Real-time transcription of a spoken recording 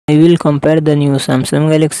I will compare the new Samsung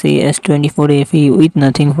Galaxy S24 FE with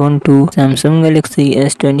Nothing Phone 2. Samsung Galaxy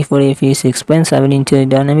S24 FE 6.7 inches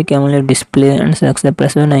dynamic AMOLED display and success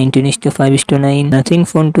ratio 19:5:9. Nothing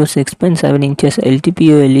Phone 2 6.7 inches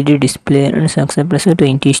LTPO LED display and success ratio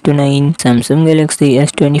 20:9. Samsung Galaxy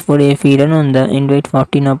S24 FE run on the Android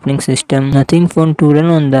 14 operating system. Nothing Phone 2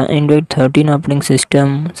 run on the Android 13 operating system.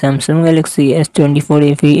 Samsung Galaxy S24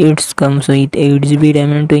 FE it comes with 8GB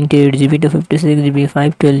RAM and 28GB to 56GB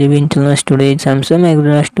 512GB internal storage. Samsung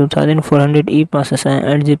Exynos 2400E processor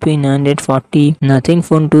 8GB 940. Nothing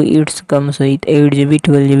Phone 2 it comes with 8GB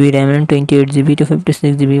 12GB RAM and 28GB to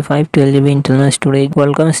 56GB 512GB internal storage.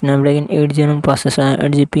 Qualcomm Snapdragon 8 Gen processor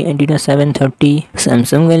 8GB Adreno 730.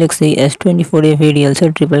 Samsung Galaxy S24 FE real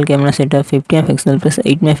set triple camera setup 50MP plus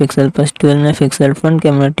 8MP plus 12MP front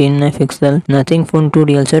camera 10MP. Nothing Phone 2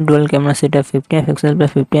 real set dual camera setup 50MP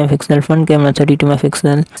plus 50MP front camera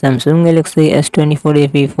 32MP. Samsung Galaxy S24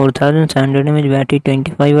 FE 4700 mAh battery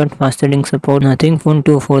 25W fast charging support. Nothing Phone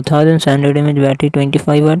 2 4700 mAh battery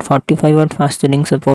 25W 45W fast charging support.